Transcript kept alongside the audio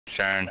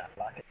Turn.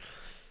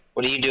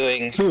 What are you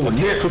doing? Oh,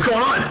 yes, what's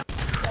going on?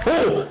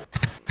 Oh!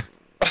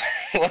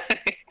 What?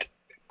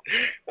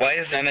 Why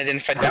is that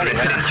identified body?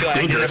 Why didn't you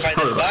identify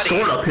this body?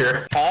 Sword up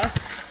here. Huh?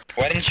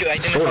 Why didn't you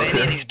identify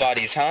any of these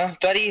bodies, huh,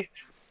 buddy?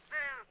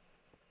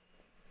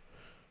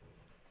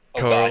 Oh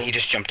Carl, god, he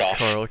just jumped off.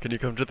 Carl, can you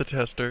come to the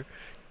tester?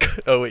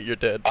 Oh wait, you're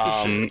dead.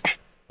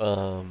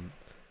 So...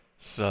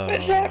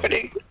 What's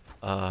happening?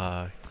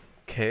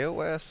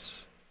 KOS?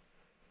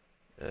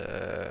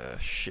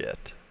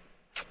 Shit.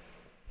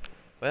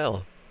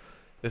 Well,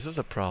 this is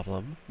a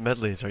problem.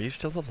 Medleys, are you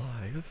still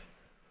alive?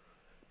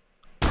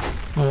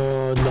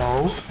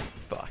 No.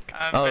 Fuck.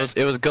 Oh,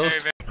 it was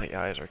Ghost. My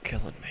eyes are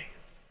killing me.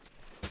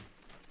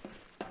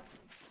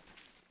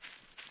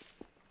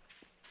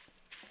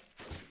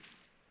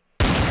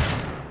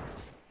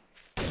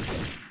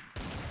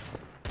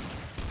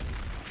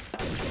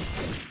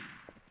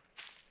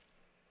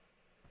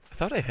 I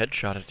thought I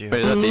headshotted you.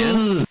 Wait, is that the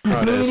end?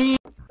 Oh, it is.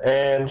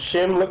 And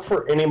Shim, look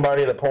for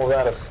anybody that pulls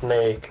out a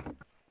snake.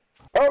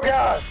 Oh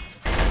god!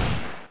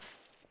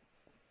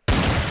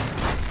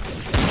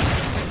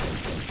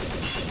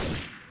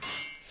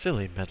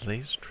 Silly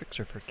medleys, tricks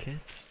are for kids.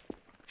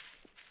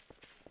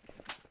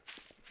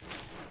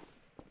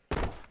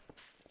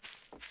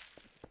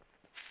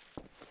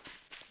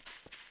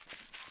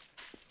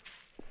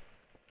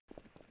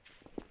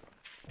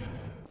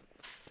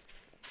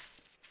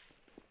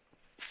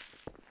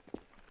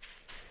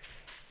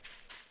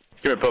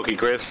 Give me a pokey,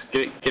 Chris.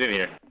 Get in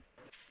here.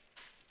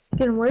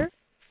 Get in where?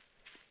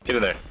 Get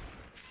in there.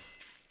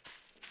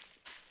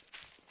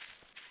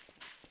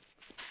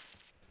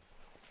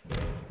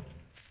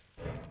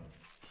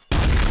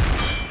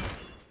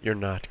 You're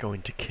not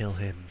going to kill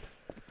him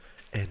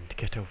and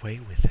get away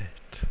with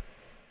it.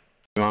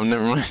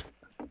 Never mind.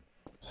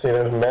 See,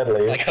 there's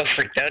medley. Like how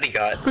freaked out he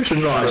got. We should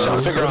know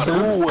figure out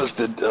who was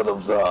the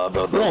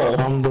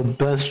I'm the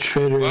best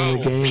trader in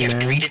the game, We have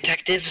man. 3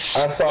 detectives?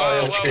 I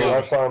saw him shoot.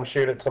 I saw him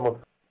shoot at someone.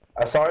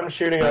 I saw him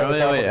shooting at the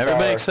top of the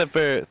Everybody tower. except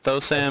for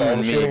Thosam I'm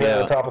and me shooting at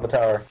the go. top of the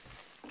tower.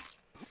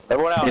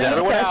 Everyone out. Yeah,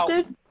 Everyone out.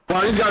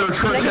 Well, he's got a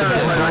truck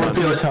at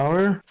the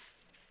tower.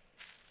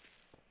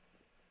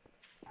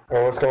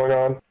 Oh, what's going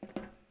on?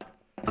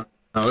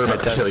 Oh, we're about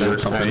to kill you or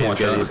something. He's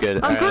good, he's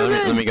good. Alright,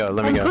 let me go.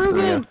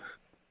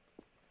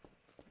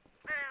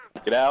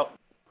 Get out.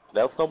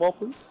 Get out, Snowball,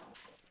 please.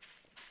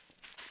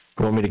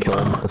 You want me to kill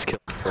him? Let's kill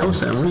him.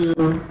 Tosan, what are you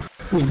doing?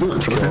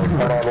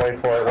 Hold on,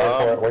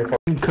 wait for it.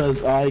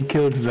 Because I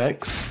killed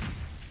Vex.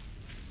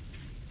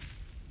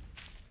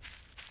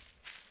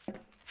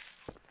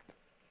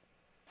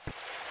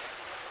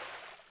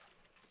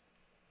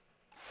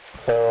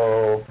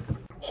 So,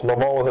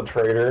 Snowball was a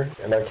traitor,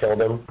 and I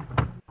killed him.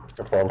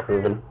 That's all I'm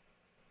proving.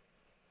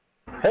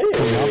 Hey,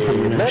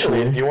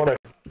 Natalie, do you want to...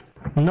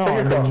 No,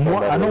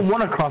 I don't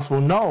want a crossbow,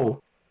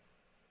 no!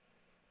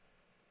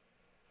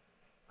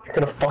 You're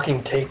gonna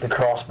fucking take the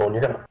crossbow, and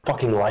you're gonna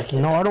fucking like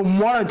it. No, I don't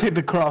want to take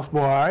the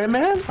crossbow, alright,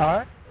 man?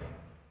 Alright?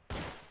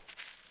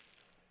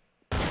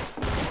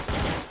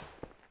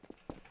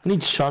 I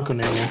need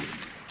shotgun ammo.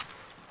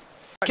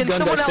 Can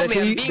someone help me?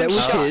 I'm being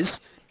shot.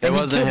 It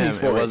wasn't him.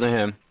 It wasn't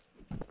him.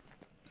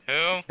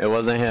 Who? It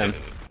wasn't him.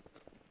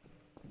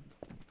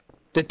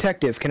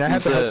 Detective, can I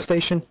have the help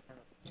station?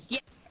 Yeah.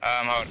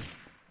 Hold.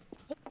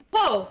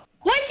 Whoa!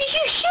 Why did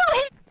you shoot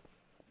him?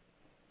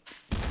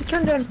 He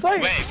turned on fire.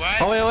 Wait,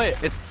 what? Oh wait,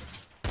 it's...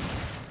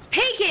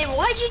 Pagan,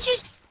 why'd you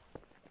just...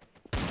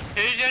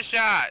 Who just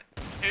shot?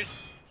 Who's...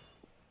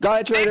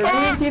 Guy trader.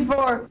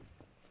 C4.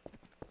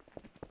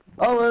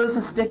 Oh, it was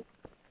a stick.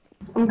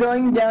 I'm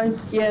going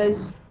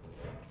downstairs.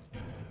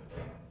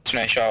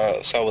 I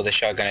saw with a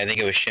shotgun, I think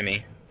it was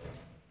Shimmy.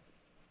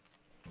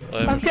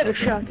 I've got a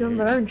shotgun,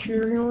 but I don't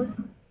shoot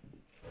anyone.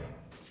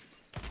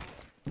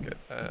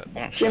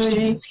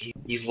 Shimmy.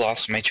 You've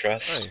lost my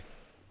trust. Hey.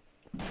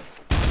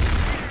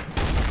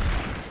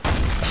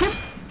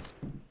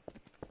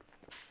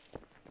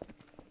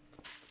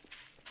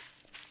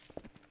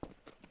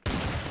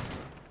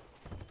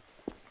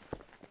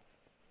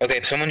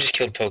 Okay, someone just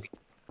killed Pokey.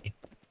 It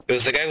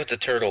was the guy with the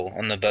turtle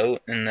on the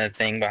boat and the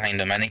thing behind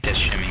him. I think that's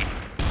Shimmy.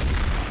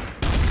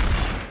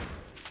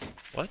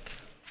 What?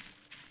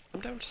 I'm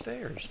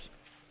downstairs.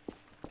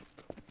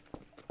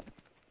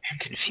 I'm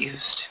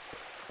confused.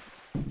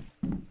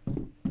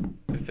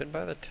 I've been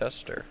by the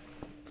tester.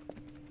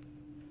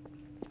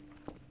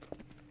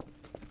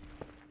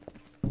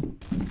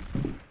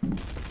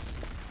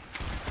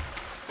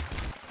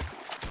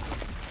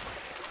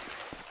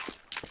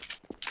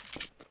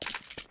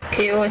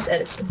 KOS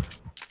Edison.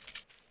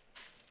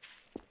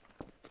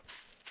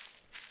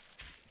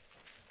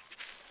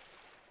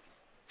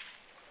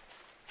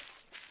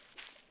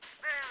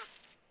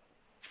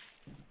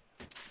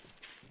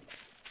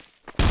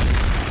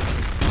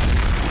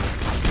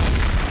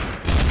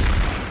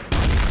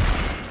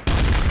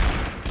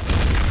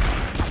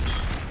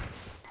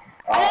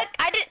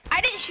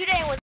 I didn't shoot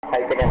anyone.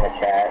 Type it in the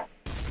chat.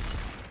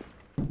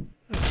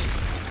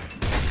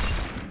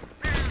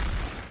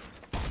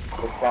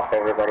 It's not for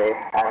everybody.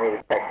 I'm a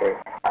detective.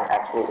 I'm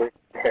absolutely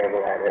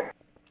terrible at it.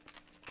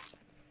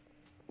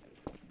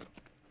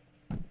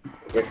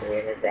 Just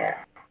leave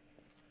that.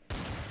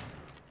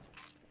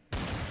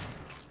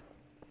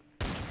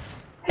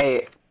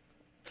 Hey,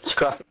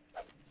 Scruff.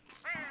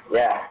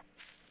 Yeah.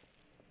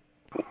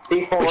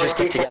 C4, We just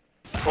stick together.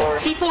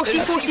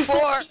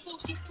 C4.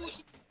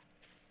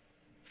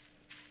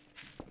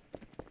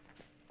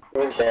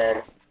 Who's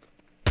dead?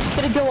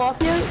 Did it go off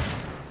yet?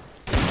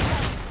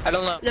 I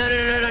don't know.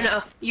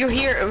 No. You're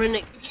here,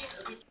 Nick.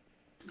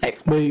 Hey.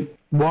 Wait,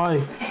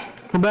 why?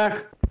 Come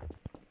back.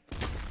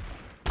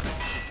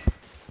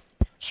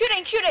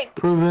 Shooting.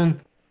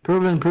 Proven.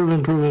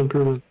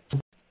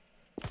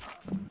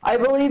 I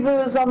believe it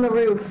was on the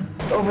roof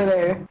over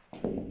there.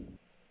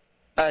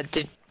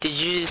 Did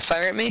you just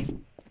fire at me?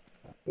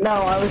 No,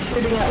 I was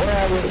shooting at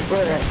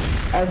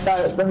where I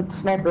thought the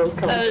sniper was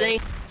coming. Oh, they.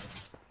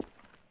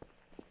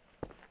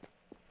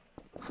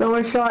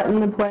 Someone shot in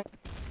the plane.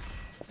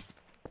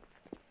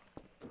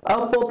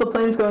 Oh, both the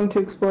planes going to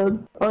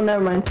explode. Oh,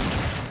 never mind.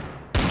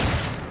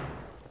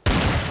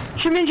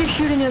 Shimon just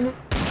shooting at me.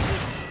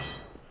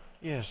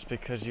 Yes,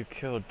 because you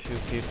killed 2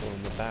 people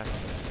in the back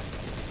there.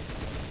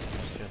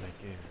 Silly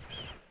gears.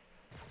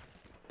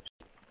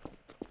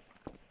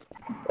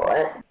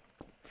 What?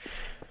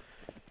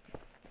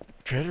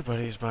 Trader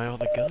buddies buy all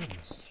the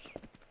guns.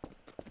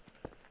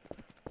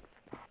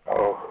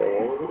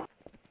 Okay.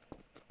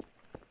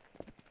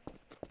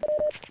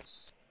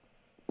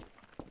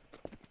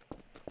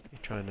 You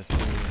trying to see?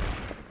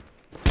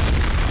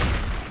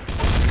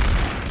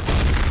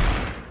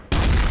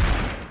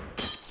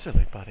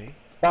 Silly buddy.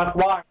 That's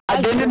why.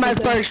 I did my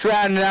first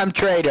round and I'm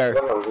traitor.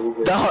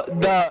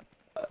 The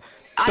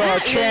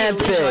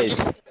chances.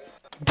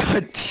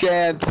 The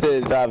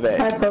chances of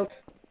it.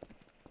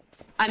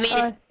 I mean,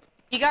 if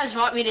you guys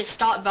want me to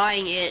stop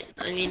buying it,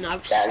 I mean, I'll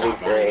That'd stop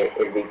be buying great. it.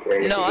 It'd be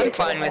great. No, I'm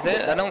fine with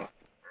it. I don't.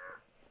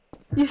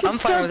 You should I'm fine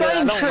start with it, I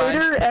buying don't Trader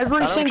mind. I every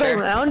don't single care.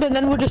 round, and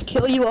then we'll just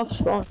kill you off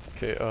spawn.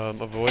 Okay,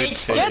 avoid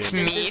It's pay. That's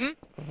mean.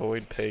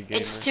 Avoid pay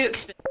gamer. It's too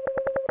expensive.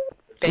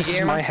 This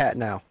is my hat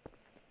now.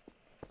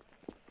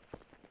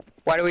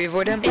 Why do we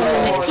avoid him? It's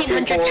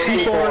 1,500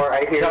 credits.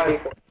 I hear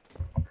people.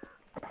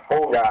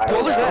 Oh god.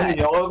 What was that?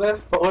 Yellow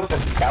this, but listen,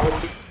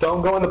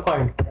 don't go in the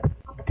plane.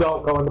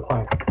 Don't go in the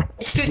plane.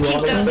 It's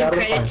 15,000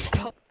 credits.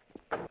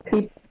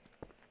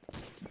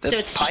 The So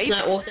it's pipe?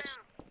 not worth it.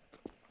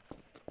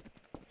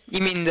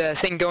 You mean the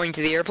thing going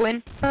to the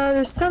airplane?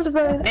 There's tons of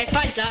If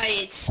I die,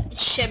 it's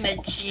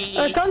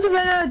Shemaji. tons of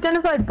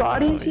unidentified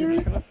bodies You're here.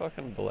 just gonna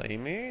fucking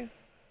blame me?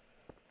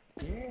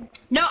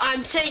 No,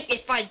 I'm saying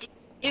if I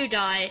do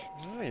die,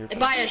 No, you're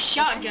buy a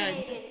shotgun.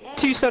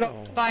 2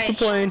 setup. Buy a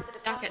plane.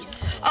 shotgun.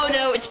 Oh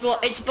no, it's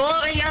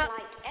blowing up.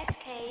 Flight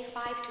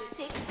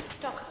SK526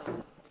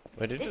 Stockholm.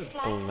 Why did you This just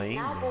flight is blame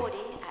now me? boarding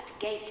at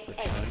gate We're 8.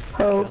 trying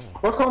to Oh. kill.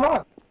 What's going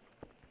on?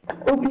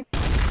 Oh,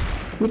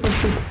 people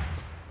shooting.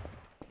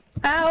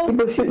 Ow!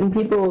 People shooting,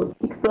 people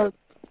explode.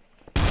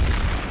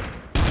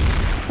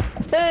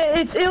 Hey,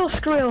 it's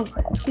Illskrill.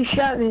 He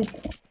shot me.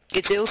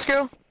 It's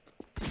Illskrill?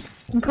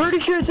 I'm pretty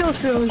sure it's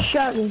Illskrill. He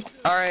shot me.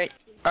 Alright.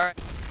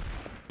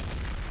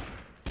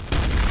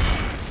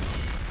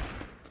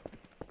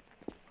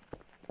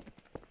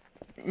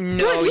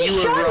 No, What? He you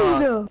were shot me wrong.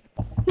 though.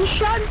 He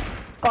shot me.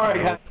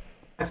 Alright,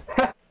 guys.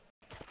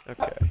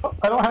 Okay.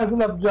 I don't have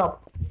enough jump.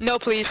 No,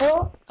 please.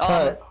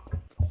 Alright.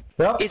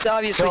 Yep. It's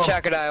obviously Go.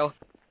 Chocodile.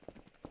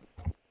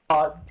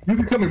 You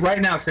can kill me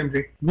right now,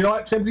 Shimzy. You know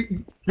what,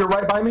 Shimzy? You're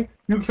right by me.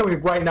 You can kill me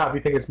right now if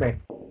you think it's me.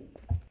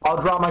 I'll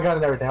drop my gun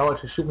and everything. I'll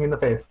let you shoot me in the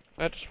face.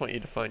 I just want you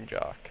to find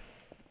Jock.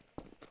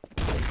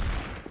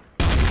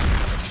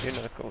 You're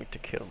not going to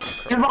kill me.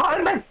 You're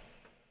behind me!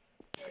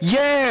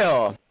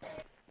 Yeah!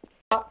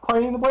 Stop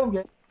playing the blame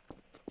game.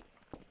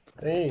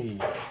 Hey.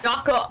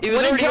 Knock up. It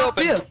was already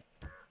open.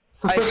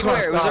 I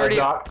swear, it was already...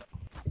 Jock.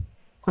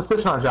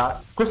 Suspicion on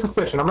Jock. Just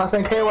suspicion. I'm not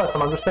saying KOS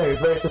him, I'm just saying he's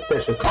very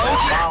suspicious.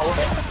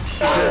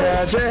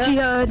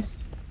 Jihad.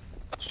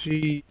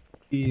 Jeez.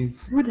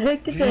 Who the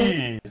heck did that?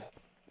 Jeez.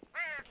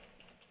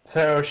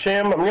 So,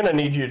 Shim, I'm gonna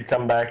need you to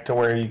come back to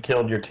where you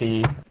killed your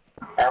T.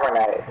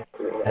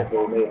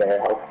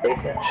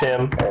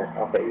 Shim.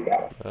 Okay, you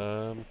got it.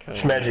 Okay.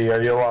 Shmedgy,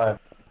 are you alive?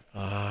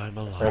 I'm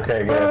alive.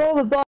 Okay, Where are good. all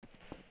the bots?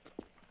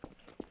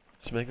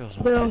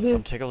 Smiggles, They're all here.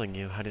 I'm tickling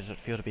you. How does it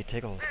feel to be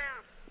tickled?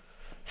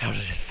 How does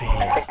it feel?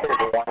 I think there's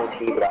one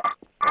T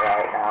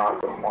right now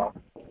at this point.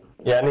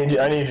 Yeah,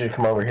 I need you to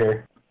come over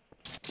here.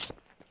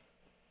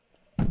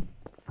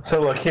 So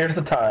look, here's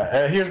the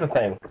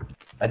thing.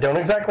 I don't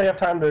exactly have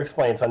time to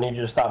explain, so I need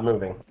you to stop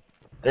moving.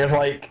 There's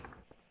like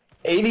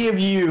 80 of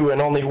you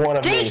and only one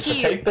of me, so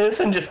take this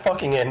and just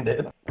fucking end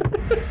it.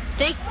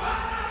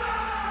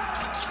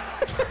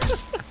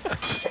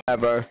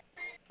 Bro.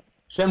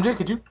 Shimji,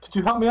 could you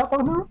help me up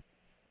on the roof?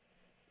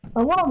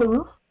 I want on the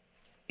roof.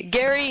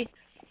 Gary,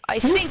 I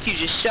think you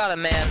just shot a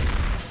man.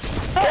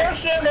 Oh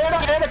shit,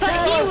 Anna,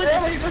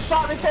 KOS, he just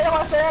shot me,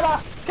 KOS,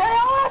 Anna!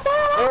 KOS,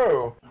 Anna!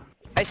 Oh.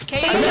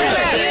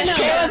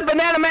 KOS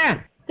Banana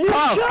Man!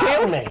 Call!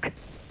 KOS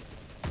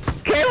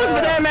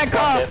Banana Man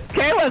call!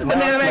 KOS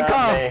Banana Man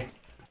call!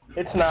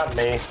 It's not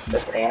me.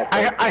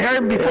 I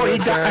heard before he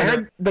died. I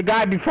heard the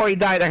guy before he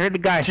died. I heard the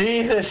guy.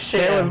 Jesus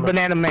shit. It was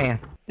Banana Man.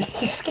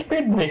 He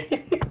scared me.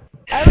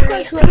 I have a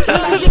question. The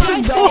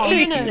guy said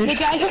Anna. The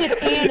guy said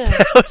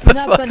Anna.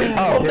 Not Banana.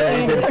 Oh,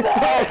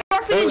 yeah.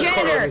 Scruffy the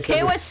janitor.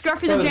 Okay, what's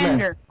Scruffy the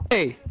janitor?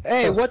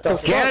 Hey, what the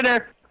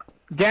Janitor.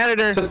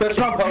 Janitor.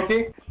 Suspicion on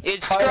Pokey.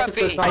 It's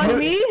Scruffy. On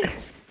me?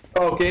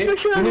 Pokey,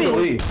 you need to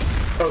leave.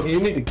 Pokey, you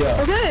need to go.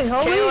 Okay,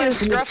 how Okay, are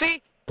what's you?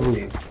 Scruffy?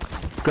 Leave.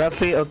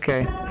 Scruffy,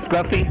 okay.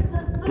 Scruffy.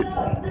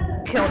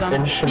 Killed him.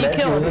 And He Shemesh,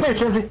 killed him. hey,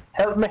 Shimsy,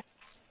 help me.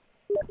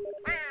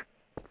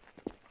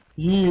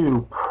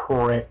 You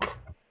prick.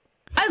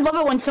 I love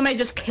it when somebody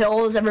just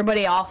kills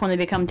everybody off when they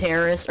become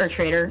terrorists or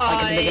traitor,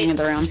 like at the beginning of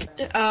the round.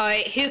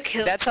 Who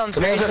killed? That sounds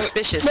very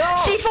suspicious. No!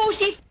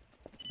 C4!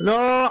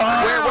 No.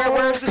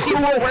 Where's the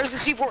C4? Where's the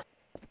C4?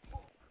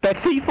 That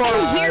C4.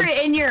 I hear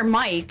it in your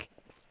mic.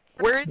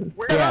 Where? Yeah.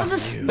 That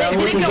was a That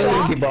was a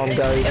sticky bomb,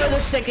 guys. It was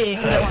a sticky.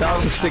 That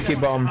was a sticky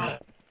bomb.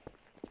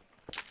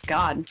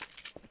 God.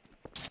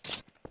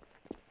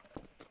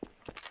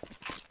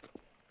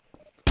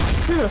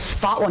 This is a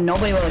spot one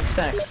nobody will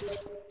expect.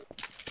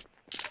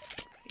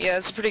 Yeah,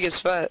 it's a pretty good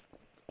spot.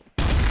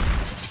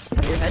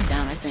 Put your head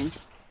down, I think.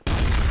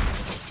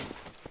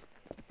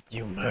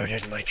 You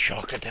murdered my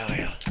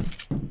crocodile.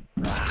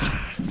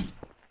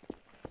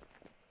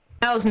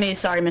 That was me,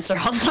 sorry, Mr.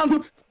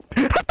 Awesome.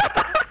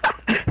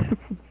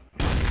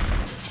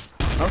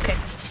 Okay.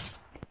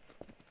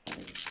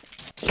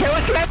 Kill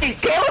us, Smithy!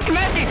 Kill us,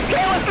 Smithy!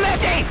 Kill us,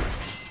 Smithy!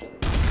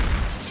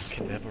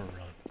 Can never run.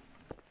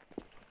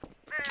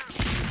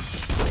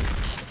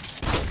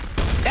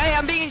 Hey,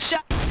 I'm being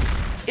shot!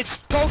 It's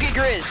Pokey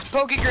Grizz!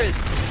 Pokey Grizz!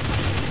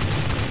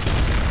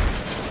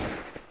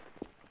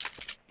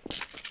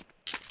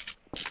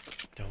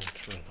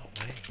 Don't run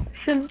away.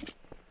 Shouldn't.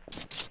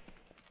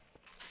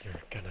 You're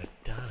gonna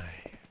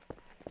die.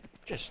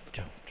 Just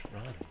don't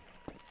run.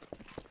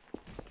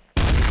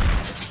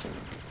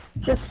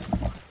 Just.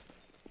 Oh,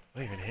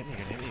 you're gonna hit me, you're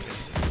gonna hit me, you're gonna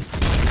hit me.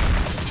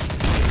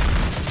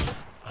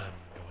 I'm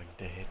going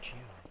to hit you.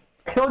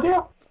 Killed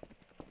you?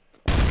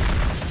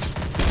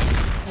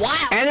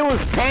 Wow! And it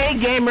was Pay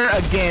Gamer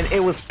again.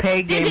 It was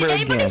Pay Gamer Did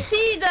anybody again.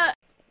 see the...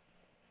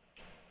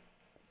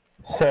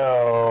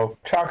 So,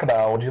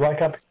 Crocodile, would you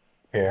like up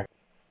here?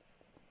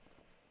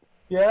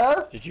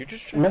 Yes? Did you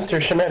just try Mr.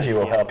 Shimeji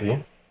will help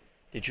you.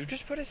 Did you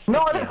just put a sticky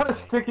No, I didn't put a on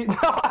me? sticky. No,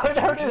 I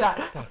never did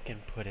that. Fucking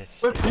put a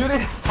Look, sticky. you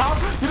need to stop.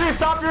 You need to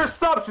stop your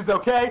assumptions,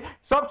 okay?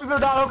 Assumptions are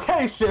not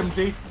okay,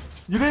 Shimsy.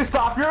 You need to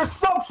stop your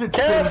assumptions,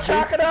 Shimsy.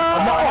 Crocodile!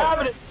 I'm not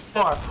having it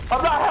anymore.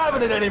 I'm not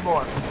having it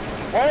anymore.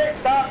 Wait,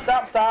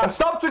 stop.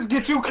 Assumptions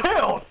get you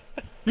killed.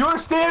 You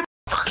understand?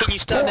 Can you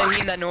stop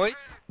making that noise?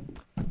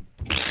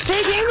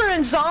 Hey, Gamer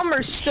and Zom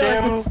are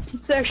stuck.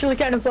 It's actually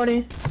kind of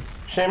funny.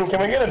 Shim, can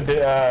we get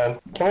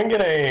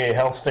a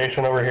health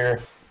station over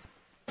here?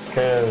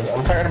 Cause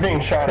I'm tired of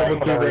being shot at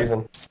for no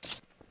reason.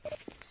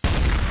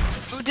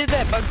 Who did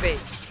that bug bait?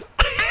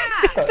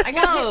 I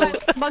got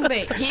hit by bug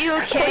bait. You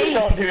okay?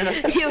 Don't do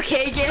that. You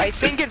okay, Gary? I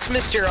think it's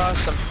Mr.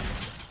 Awesome.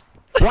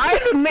 Why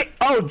is it me?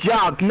 Oh,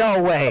 Jock,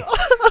 no way.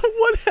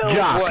 What hell?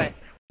 Jock. What?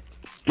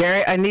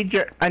 Gary, I need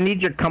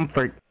your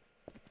comfort.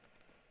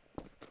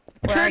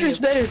 Traitor's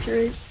better,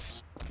 Trey.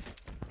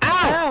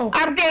 Ow!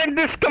 I'm getting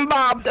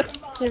discombobed.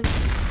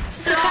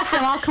 Mr.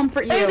 Awesome, I'll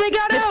comfort you. Hey, they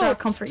got Mr. out! I'll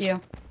comfort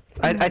you.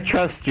 I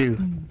trust you.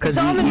 Cause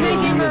Zom and Pay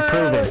Gamer you're are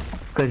proven.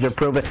 Cause you're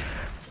proven.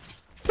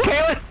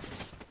 Caleb!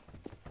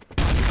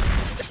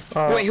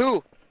 Wait,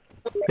 who?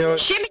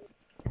 Shimmy!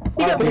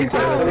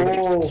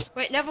 Oh.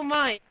 Wait, never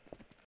mind.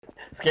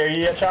 Scare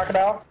you yet,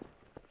 Crocodile?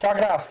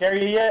 Crocodile, scare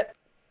you yet?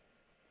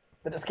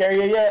 Did it scare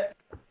you yet?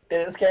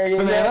 Did it scare you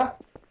Banana?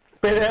 yet?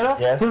 Banana?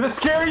 Yes. Did it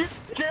scare you?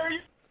 Scare you?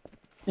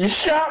 You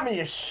shot me,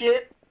 you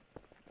shit!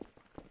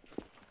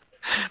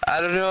 I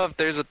don't know if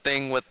there's a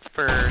thing with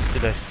for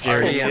Did I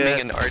scare you RDMing yet?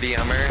 and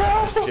RDMer. Did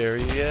I scare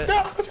you yet?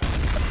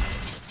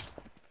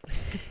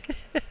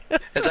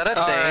 Is that a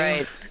thing?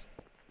 Right.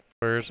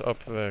 Where's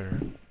up there?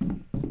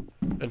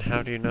 And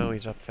how do you know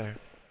he's up there?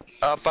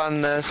 Up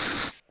on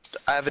this,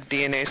 I have a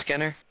DNA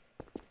scanner.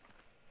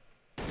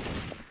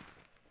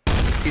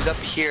 He's up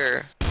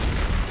here.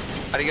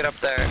 How do you get up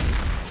there?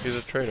 He's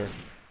a traitor.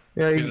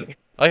 Yeah,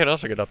 I can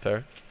also get up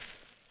there.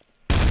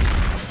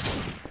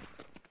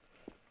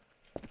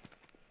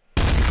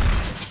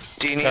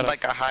 Do you need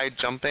like a high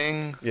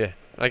jumping? Yeah,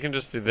 I can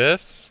just do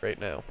this right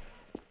now.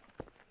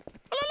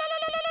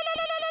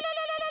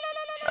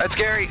 That's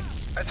scary.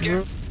 That's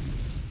scary.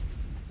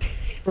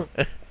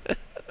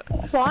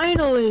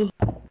 Finally!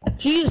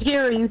 Jeez,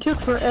 Gary, you took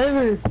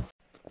forever.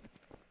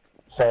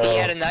 So, He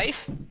had a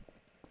knife?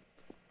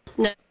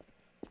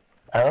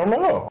 I don't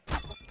know.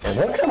 It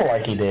looked kinda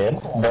like he did,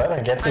 but I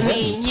guess he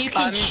didn't. You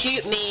can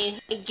shoot me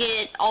and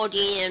get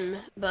RDM,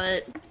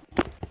 but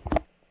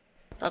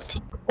up to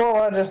you. Well,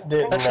 I just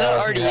didn't That's know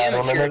not if you RDM had if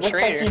one, and you're it a looked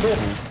like traitor. you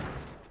didn't.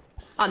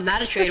 I'm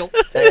not a traitor.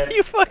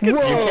 You fucking. You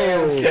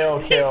can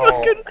still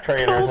kill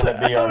traitors and it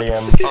be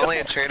RDM. Only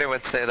a traitor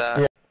would say that.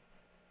 Yeah.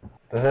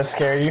 Does this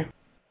scare you?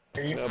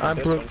 No, I'm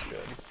but this one should.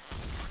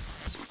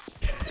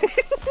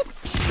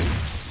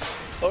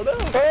 Oh no!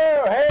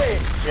 Oh, hey,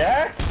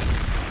 Jack!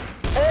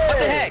 Hey! What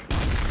the heck?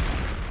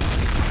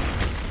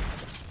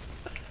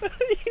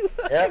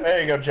 Yep,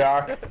 there you go,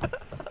 Jock.